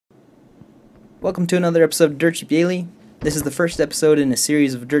Welcome to another episode of Dirtcheapdaily. This is the first episode in a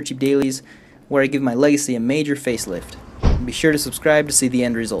series of Dirtcheap Dailies where I give my legacy a major facelift. Be sure to subscribe to see the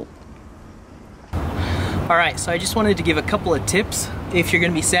end result. Alright, so I just wanted to give a couple of tips if you're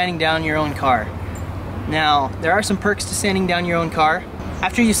going to be sanding down your own car. Now, there are some perks to sanding down your own car.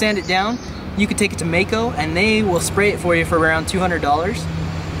 After you sand it down, you can take it to Mako and they will spray it for you for around $200,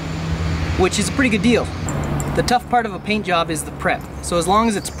 which is a pretty good deal. The tough part of a paint job is the prep. So as long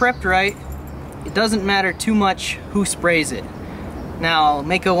as it's prepped right, it doesn't matter too much who sprays it. Now,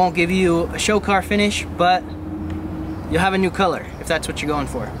 Mako won't give you a show car finish, but you'll have a new color if that's what you're going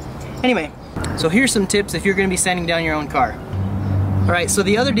for. Anyway, so here's some tips if you're going to be sanding down your own car. Alright, so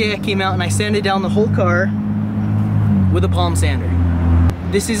the other day I came out and I sanded down the whole car with a palm sander.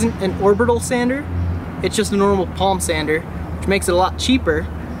 This isn't an orbital sander, it's just a normal palm sander, which makes it a lot cheaper,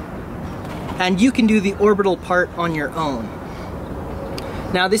 and you can do the orbital part on your own.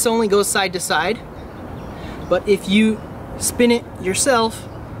 Now this only goes side to side, but if you spin it yourself,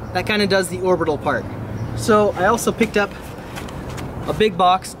 that kind of does the orbital part. So I also picked up a big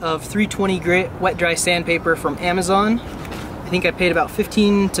box of 320 grit wet dry sandpaper from Amazon. I think I paid about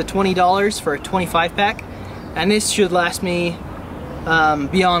 $15 to $20 for a 25 pack, and this should last me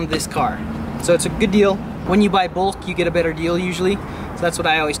beyond this car. So it's a good deal. When you buy bulk, you get a better deal usually. So that's what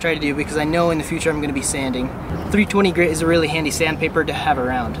I always try to do because I know in the future I'm going to be sanding. 320 grit is a really handy sandpaper to have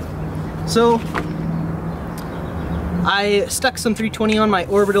around. So I stuck some 320 on my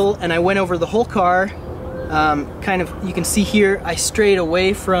orbital and I went over the whole car. Kind of, you can see here, I strayed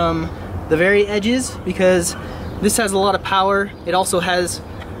away from the very edges because this has a lot of power. It also has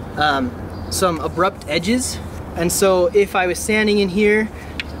some abrupt edges, and so if I was sanding in here,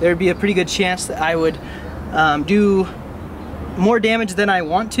 there'd be a pretty good chance that I would do more damage than I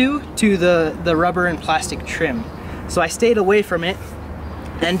want to the rubber and plastic trim. So I stayed away from it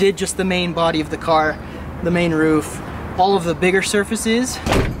and did just the main body of the car, the main roof. All of the bigger surfaces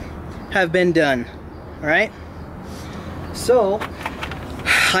have been done. Alright? So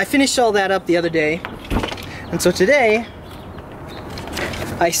I finished all that up the other day, and so today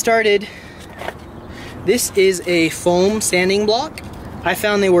I started. This is a foam sanding block. I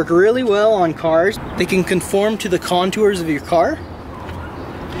found they work really well on cars. They can conform to the contours of your car.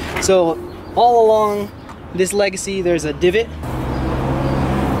 So all along this legacy there's a divot.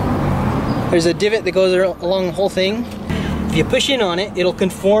 There's a divot that goes along the whole thing. If you push in on it, it'll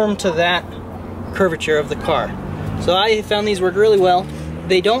conform to that curvature of the car. So I found these work really well.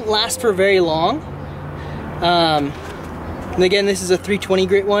 They don't last for very long. And again, this is a 320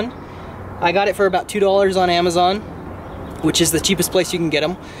 grit one. I got it for about $2 on Amazon, which is the cheapest place you can get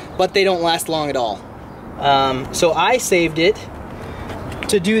them, but they don't last long at all. So I saved it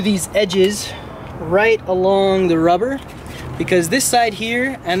to do these edges right along the rubber, because this side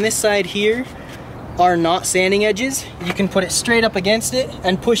here and this side here are not sanding edges. You can put it straight up against it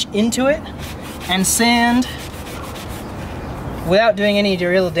and push into it and sand without doing any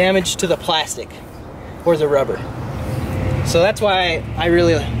real damage to the plastic or the rubber. So that's why I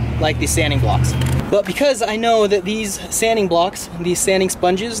really like these sanding blocks. But because I know that these sanding blocks, these sanding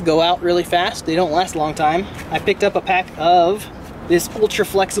sponges, go out really fast, they don't last a long time, I picked up a pack of this ultra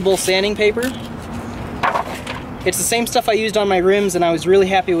flexible sanding paper. It's the same stuff I used on my rims and I was really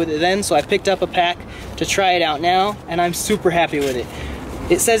happy with it then, so I picked up a pack to try it out now, and I'm super happy with it.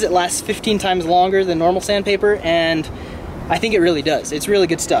 It says it lasts 15 times longer than normal sandpaper, and I think it really does. It's really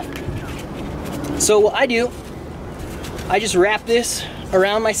good stuff. So what I do, I just wrap this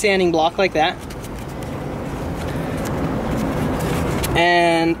around my sanding block like that,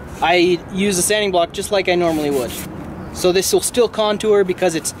 and I use the sanding block just like I normally would. So this will still contour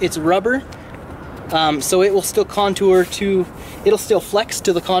because it's rubber, so it will still contour to, it'll still flex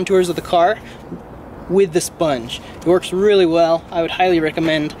to the contours of the car with the sponge. It works really well. I would highly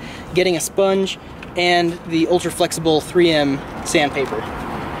recommend getting a sponge and the ultra flexible 3M sandpaper.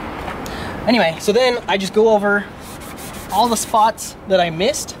 Anyway, so then I just go over all the spots that I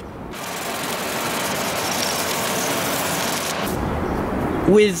missed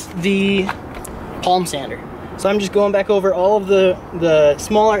with the palm sander. So I'm just going back over all of the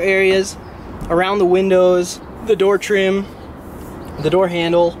smaller areas around the windows, the door trim, the door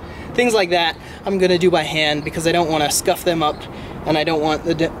handle, things like that. I'm gonna do by hand because I don't want to scuff them up and I don't want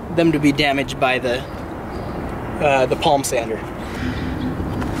them to be damaged by the palm sander.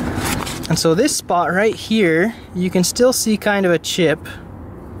 And so this spot right here, you can still see kind of a chip.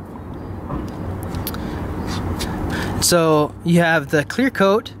 So you have the clear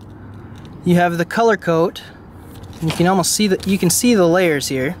coat, you have the color coat, and you can almost see that, you can see the layers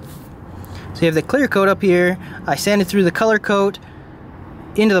here. So you have the clear coat up here, I sanded through the color coat,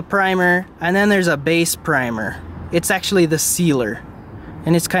 into the primer, and then there's a base primer. It's actually the sealer,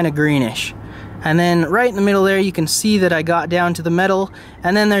 and it's kind of greenish. And then right in the middle there, you can see that I got down to the metal,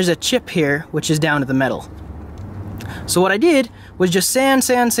 and then there's a chip here, which is down to the metal. So what I did was just sand,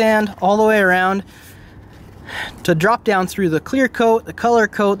 sand, sand all the way around to drop down through the clear coat, the color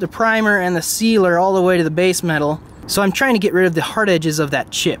coat, the primer, and the sealer all the way to the base metal. So I'm trying to get rid of the hard edges of that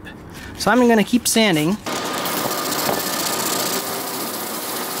chip. So I'm gonna keep sanding.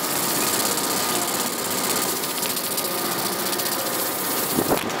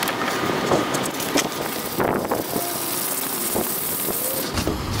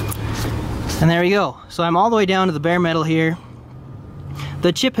 And there we go. So I'm all the way down to the bare metal here.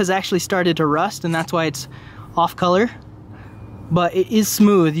 The chip has actually started to rust, and that's why it's off color. But it is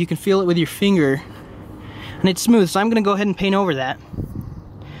smooth. You can feel it with your finger. And it's smooth, so I'm gonna go ahead and paint over that.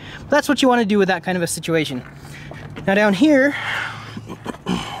 But that's what you wanna do with that kind of a situation. Now down here,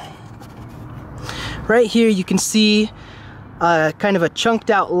 right here you can see kind of a chunked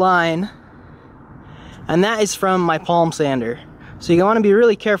out line, and that is from my palm sander. So you want to be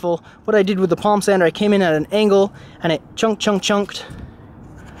really careful. What I did with the palm sander, I came in at an angle and it chunked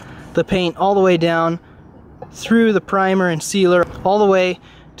the paint all the way down through the primer and sealer all the way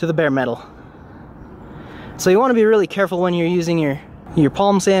to the bare metal. So you want to be really careful when you're using your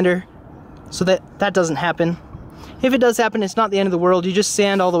palm sander so that doesn't happen. If it does happen, it's not the end of the world. You just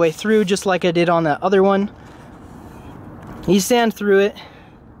sand all the way through, just like I did on that other one. You sand through it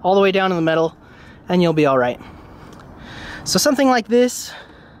all the way down to the metal and you'll be all right. So something like this,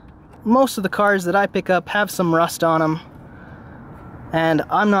 most of the cars that I pick up have some rust on them, and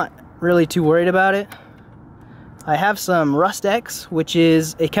I'm not really too worried about it. I have some Rust X, which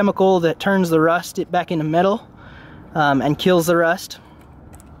is a chemical that turns the rust back into metal and kills the rust,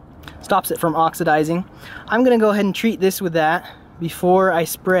 stops it from oxidizing. I'm gonna go ahead and treat this with that before I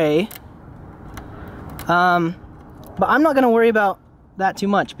spray, but I'm not gonna worry about that too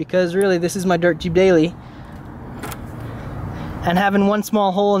much because really this is my Dirt Cheap Daily. And having one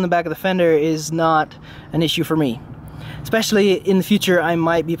small hole in the back of the fender is not an issue for me. Especially in the future, I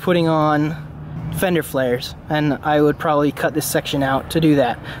might be putting on fender flares, and I would probably cut this section out to do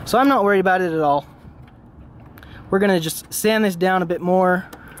that. So I'm not worried about it at all. We're gonna just sand this down a bit more,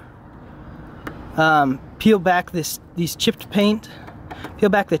 peel back these chipped paint, peel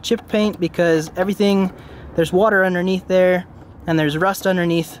back the chipped paint because everything, there's water underneath there, and there's rust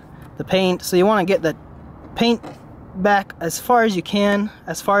underneath the paint. So you wanna get the paint back as far as you can,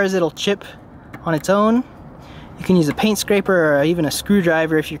 as far as it'll chip on its own. You can use a paint scraper or even a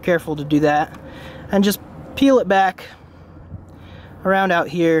screwdriver if you're careful to do that, and just peel it back around out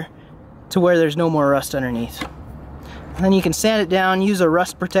here to where there's no more rust underneath. And then you can sand it down, use a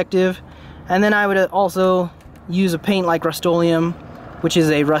rust protective, and then I would also use a paint like Rust-Oleum, which is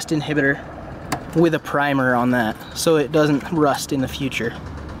a rust inhibitor, with a primer on that so it doesn't rust in the future.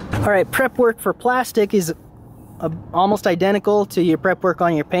 Alright, prep work for plastic is almost identical to your prep work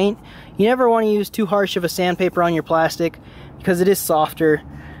on your paint. You never want to use too harsh of a sandpaper on your plastic because it is softer,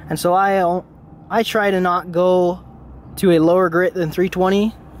 and so I try to not go to a lower grit than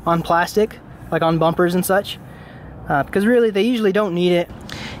 320 on plastic, like on bumpers and such, because really they usually don't need it.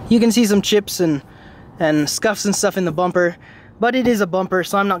 You can see some chips and scuffs and stuff in the bumper, but it is a bumper,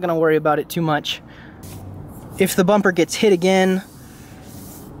 so I'm not going to worry about it too much. If the bumper gets hit again,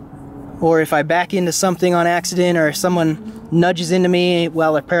 or if I back into something on accident, or if someone nudges into me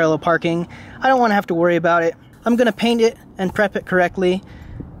while they're parallel parking, I don't want to have to worry about it. I'm going to paint it and prep it correctly,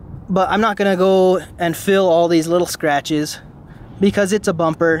 but I'm not going to go and fill all these little scratches because it's a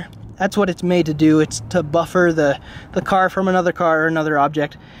bumper. That's what it's made to do. It's to buffer the car from another car or another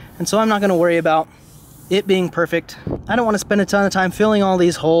object. And so I'm not going to worry about it being perfect. I don't want to spend a ton of time filling all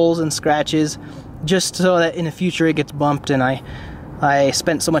these holes and scratches just so that in the future it gets bumped and I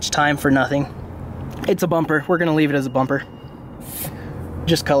spent so much time for nothing. It's a bumper. We're gonna leave it as a bumper.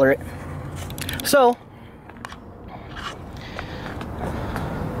 Just color it. So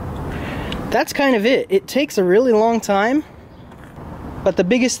that's kind of it. It takes a really long time, but the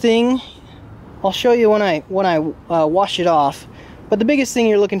biggest thing, I'll show you when I wash it off, but the biggest thing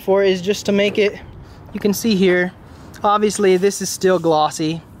you're looking for is just to make it, you can see here, obviously this is still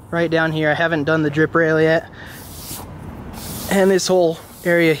glossy right down here. I haven't done the drip rail yet. And this whole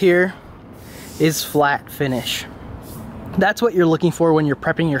area here is flat finish. That's what you're looking for when you're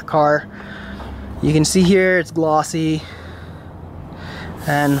prepping your car. You can see here it's glossy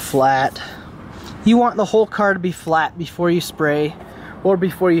and flat. You want the whole car to be flat before you spray, or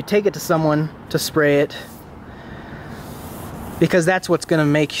before you take it to someone to spray it, because that's what's going to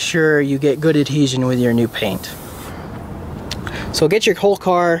make sure you get good adhesion with your new paint. So get your whole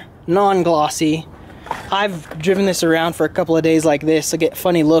car non-glossy. I've driven this around for a couple of days like this to get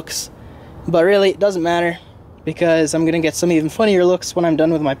funny looks, but really it doesn't matter because I'm gonna get some even funnier looks when I'm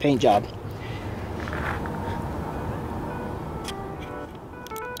done with my paint job.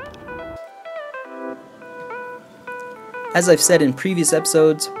 As I've said in previous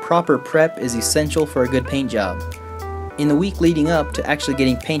episodes, proper prep is essential for a good paint job. In the week leading up to actually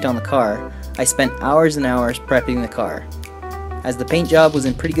getting paint on the car, I spent hours and hours prepping the car. As the paint job was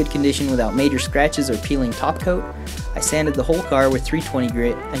in pretty good condition without major scratches or peeling top coat, I sanded the whole car with 320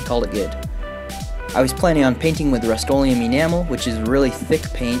 grit and called it good. I was planning on painting with Rust-Oleum enamel, which is really thick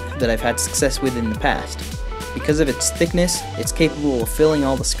paint that I've had success with in the past. Because of its thickness, it's capable of filling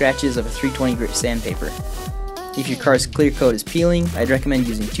all the scratches of a 320 grit sandpaper. If your car's clear coat is peeling, I'd recommend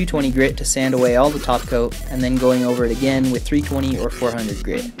using 220 grit to sand away all the top coat and then going over it again with 320 or 400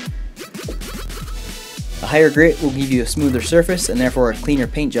 grit. A higher grit will give you a smoother surface and therefore a cleaner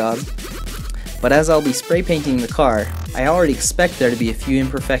paint job, but as I'll be spray painting the car, I already expect there to be a few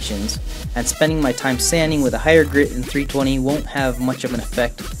imperfections, and spending my time sanding with a higher grit than 320 won't have much of an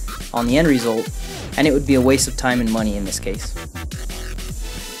effect on the end result, and it would be a waste of time and money in this case.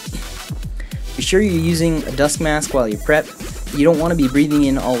 Be sure you're using a dust mask while you prep. You don't want to be breathing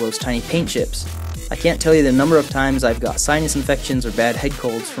in all those tiny paint chips. I can't tell you the number of times I've got sinus infections or bad head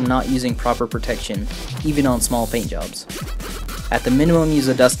colds from not using proper protection, even on small paint jobs. At the minimum, use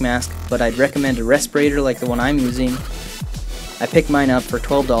a dust mask, but I'd recommend a respirator like the one I'm using. I picked mine up for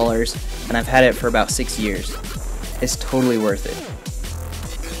 $12 and I've had it for about 6 years. It's totally worth it.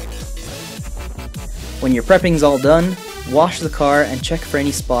 When your prepping's all done, wash the car and check for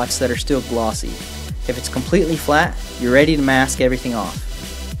any spots that are still glossy. If it's completely flat, you're ready to mask everything off.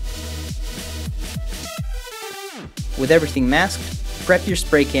 With everything masked, prep your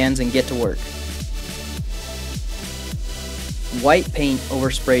spray cans and get to work. White paint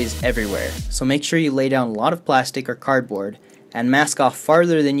oversprays everywhere, so make sure you lay down a lot of plastic or cardboard and mask off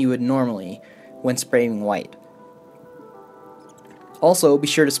farther than you would normally when spraying white. Also, be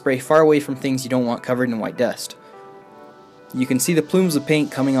sure to spray far away from things you don't want covered in white dust. You can see the plumes of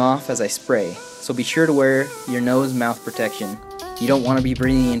paint coming off as I spray, so be sure to wear your nose-mouth protection. You don't want to be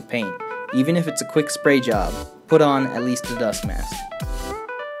breathing in paint. Even if it's a quick spray job, put on at least a dust mask.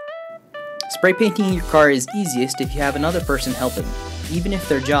 Spray painting your car is easiest if you have another person helping. Even if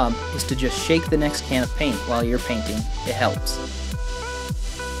their job is to just shake the next can of paint while you're painting, it helps.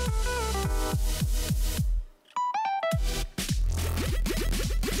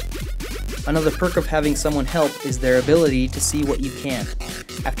 Another perk of having someone help is their ability to see what you can't.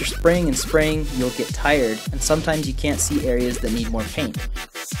 After spraying and spraying, you'll get tired, and sometimes you can't see areas that need more paint.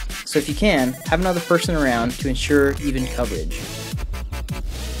 So if you can, have another person around to ensure even coverage.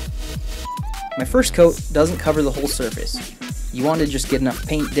 My first coat doesn't cover the whole surface. You want to just get enough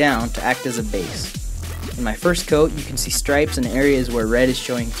paint down to act as a base. In my first coat, you can see stripes and areas where red is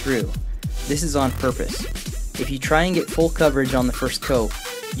showing through. This is on purpose. If you try and get full coverage on the first coat,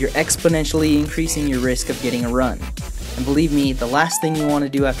 you're exponentially increasing your risk of getting a run. And believe me, the last thing you want to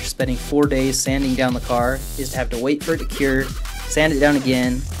do after spending 4 days sanding down the car is to have to wait for it to cure, sand it down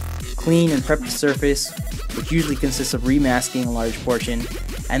again, clean and prep the surface, which usually consists of remasking a large portion,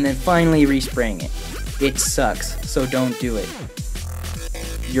 and then finally respraying it. It sucks, so don't do it.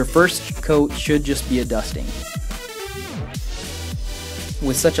 Your first coat should just be a dusting.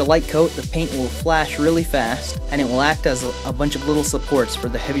 With such a light coat, the paint will flash really fast, and it will act as a bunch of little supports for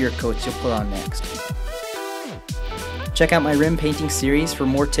the heavier coats you'll put on next. Check out my rim painting series for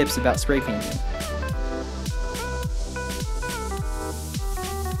more tips about spray painting.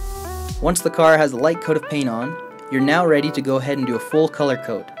 Once the car has a light coat of paint on, you're now ready to go ahead and do a full color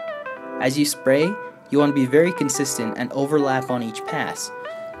coat. As you spray, you want to be very consistent and overlap on each pass.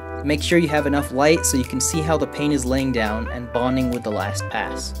 Make sure you have enough light so you can see how the paint is laying down and bonding with the last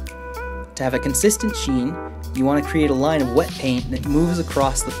pass. To have a consistent sheen, you want to create a line of wet paint that moves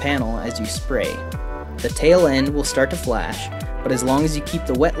across the panel as you spray. The tail end will start to flash, but as long as you keep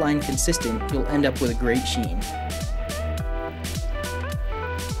the wet line consistent, you'll end up with a great sheen.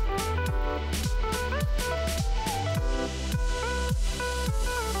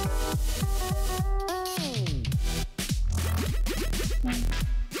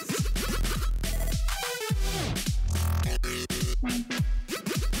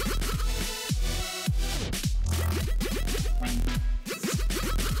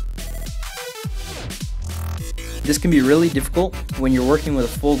 This can be really difficult when you're working with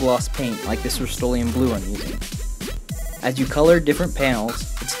a full gloss paint like this Rust-Oleum blue I'm using. As you color different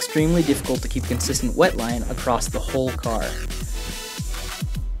panels, it's extremely difficult to keep consistent wet line across the whole car.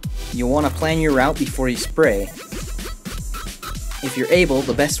 You'll want to plan your route before you spray. If you're able,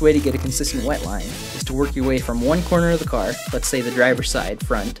 the best way to get a consistent wet line is to work your way from one corner of the car, let's say the driver's side,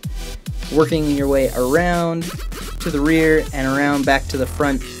 front, working your way around to the rear and around back to the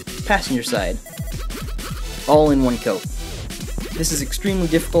front passenger side, all in one coat. This is extremely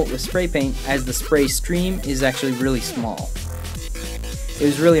difficult with spray paint as the spray stream is actually really small. It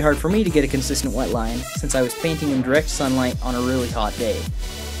was really hard for me to get a consistent wet line since I was painting in direct sunlight on a really hot day.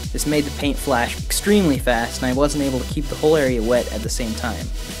 This made the paint flash extremely fast and I wasn't able to keep the whole area wet at the same time.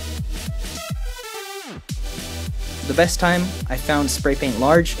 The best time I found to spray paint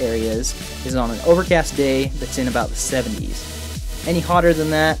large areas is on an overcast day that's in about the 70s. Any hotter than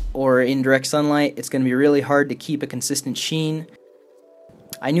that or in direct sunlight, it's going to be really hard to keep a consistent sheen.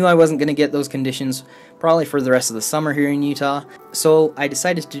 I knew I wasn't going to get those conditions probably for the rest of the summer here in Utah, so I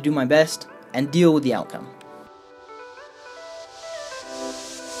decided to do my best and deal with the outcome.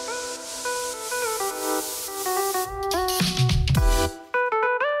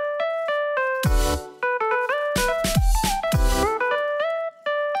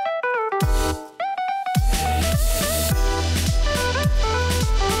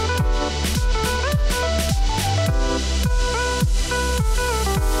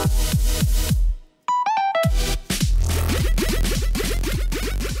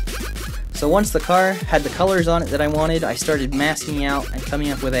 So once the car had the colors on it that I wanted, I started masking out and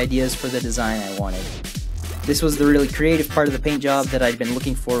coming up with ideas for the design I wanted. This was the really creative part of the paint job that I'd been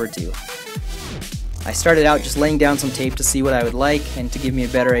looking forward to. I started out just laying down some tape to see what I would like and to give me a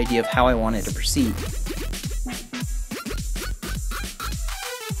better idea of how I wanted to proceed.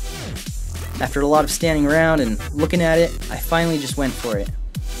 After a lot of standing around and looking at it, I finally just went for it.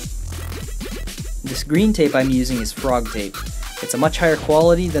 This green tape I'm using is frog tape. It's a much higher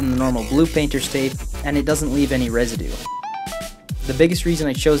quality than the normal blue painter's tape, and it doesn't leave any residue. The biggest reason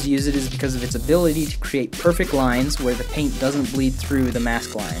I chose to use it is because of its ability to create perfect lines where the paint doesn't bleed through the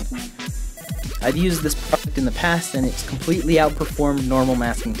mask line. I've used this product in the past and it's completely outperformed normal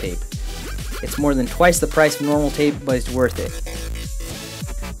masking tape. It's more than twice the price of normal tape, but it's worth it.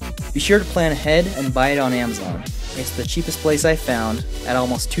 Be sure to plan ahead and buy it on Amazon. It's the cheapest place I found, at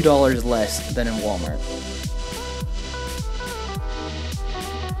almost $2 less than in Walmart.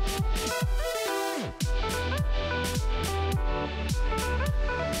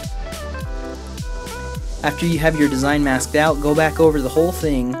 After you have your design masked out, go back over the whole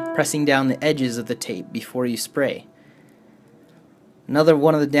thing, pressing down the edges of the tape before you spray. Another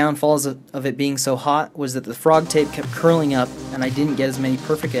one of the downfalls of it being so hot was that the frog tape kept curling up and I didn't get as many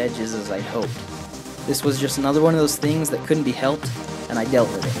perfect edges as I'd hoped. This was just another one of those things that couldn't be helped, and I dealt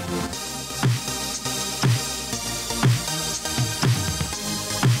with it.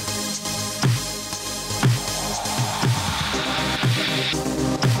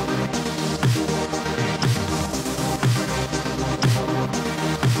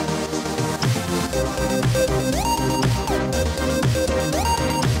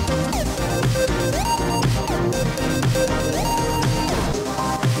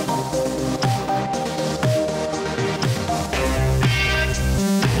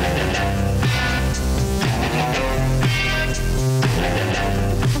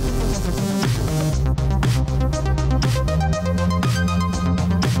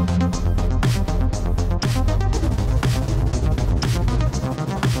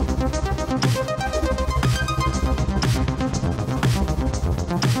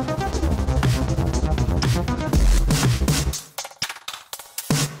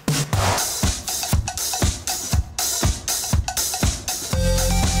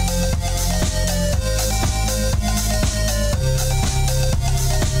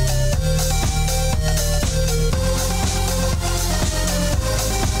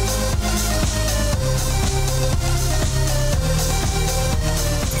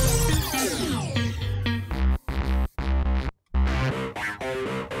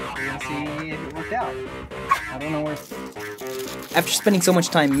 After spending so much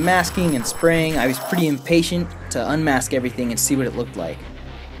time masking and spraying, I was pretty impatient to unmask everything and see what it looked like.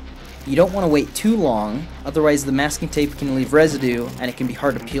 You don't want to wait too long, otherwise the masking tape can leave residue and it can be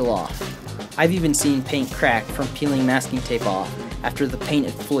hard to peel off. I've even seen paint crack from peeling masking tape off after the paint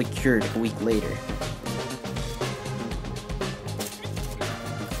had fully cured a week later.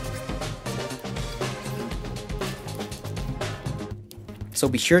 So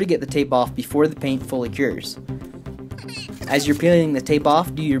be sure to get the tape off before the paint fully cures. As you're peeling the tape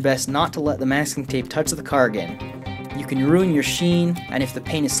off, do your best not to let the masking tape touch the car again. You can ruin your sheen, and if the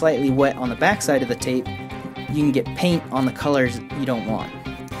paint is slightly wet on the backside of the tape, you can get paint on the colors you don't want.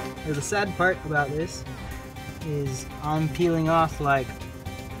 The sad part about this is I'm peeling off like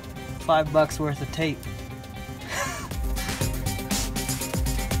 $5 worth of tape.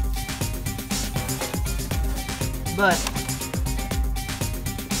 but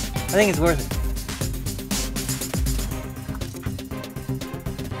I think it's worth it.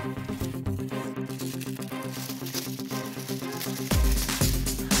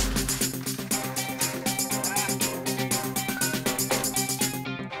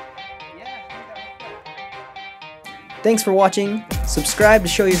 Thanks for watching. Subscribe to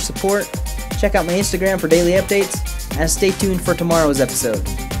show your support. Check out my Instagram for daily updates, and stay tuned for tomorrow's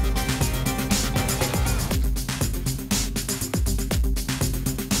episode.